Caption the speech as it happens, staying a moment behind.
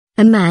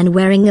A man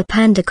wearing a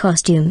panda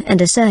costume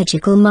and a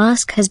surgical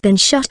mask has been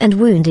shot and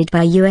wounded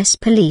by U.S.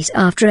 police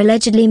after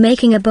allegedly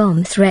making a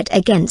bomb threat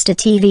against a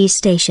TV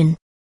station.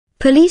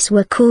 Police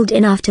were called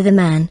in after the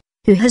man,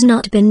 who has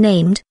not been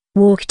named,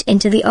 walked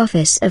into the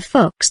office of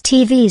Fox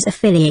TV's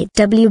affiliate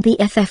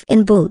WBFF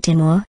in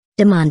Baltimore,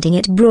 demanding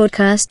it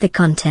broadcast the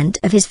content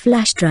of his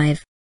flash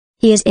drive.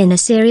 He is in a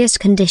serious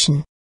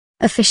condition.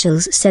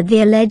 Officials said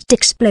the alleged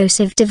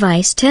explosive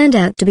device turned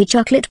out to be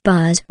chocolate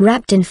bars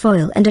wrapped in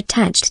foil and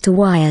attached to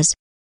wires.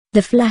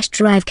 The flash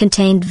drive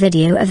contained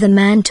video of the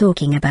man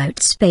talking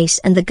about space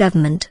and the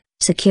government.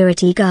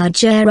 Security guard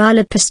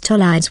Gerald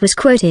Pistolides was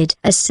quoted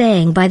as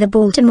saying by the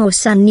Baltimore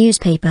Sun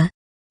newspaper.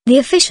 The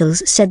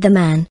officials said the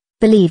man,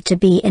 believed to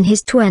be in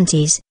his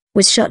 20s,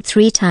 was shot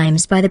 3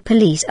 times by the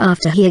police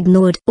after he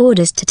ignored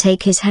orders to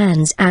take his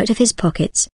hands out of his pockets.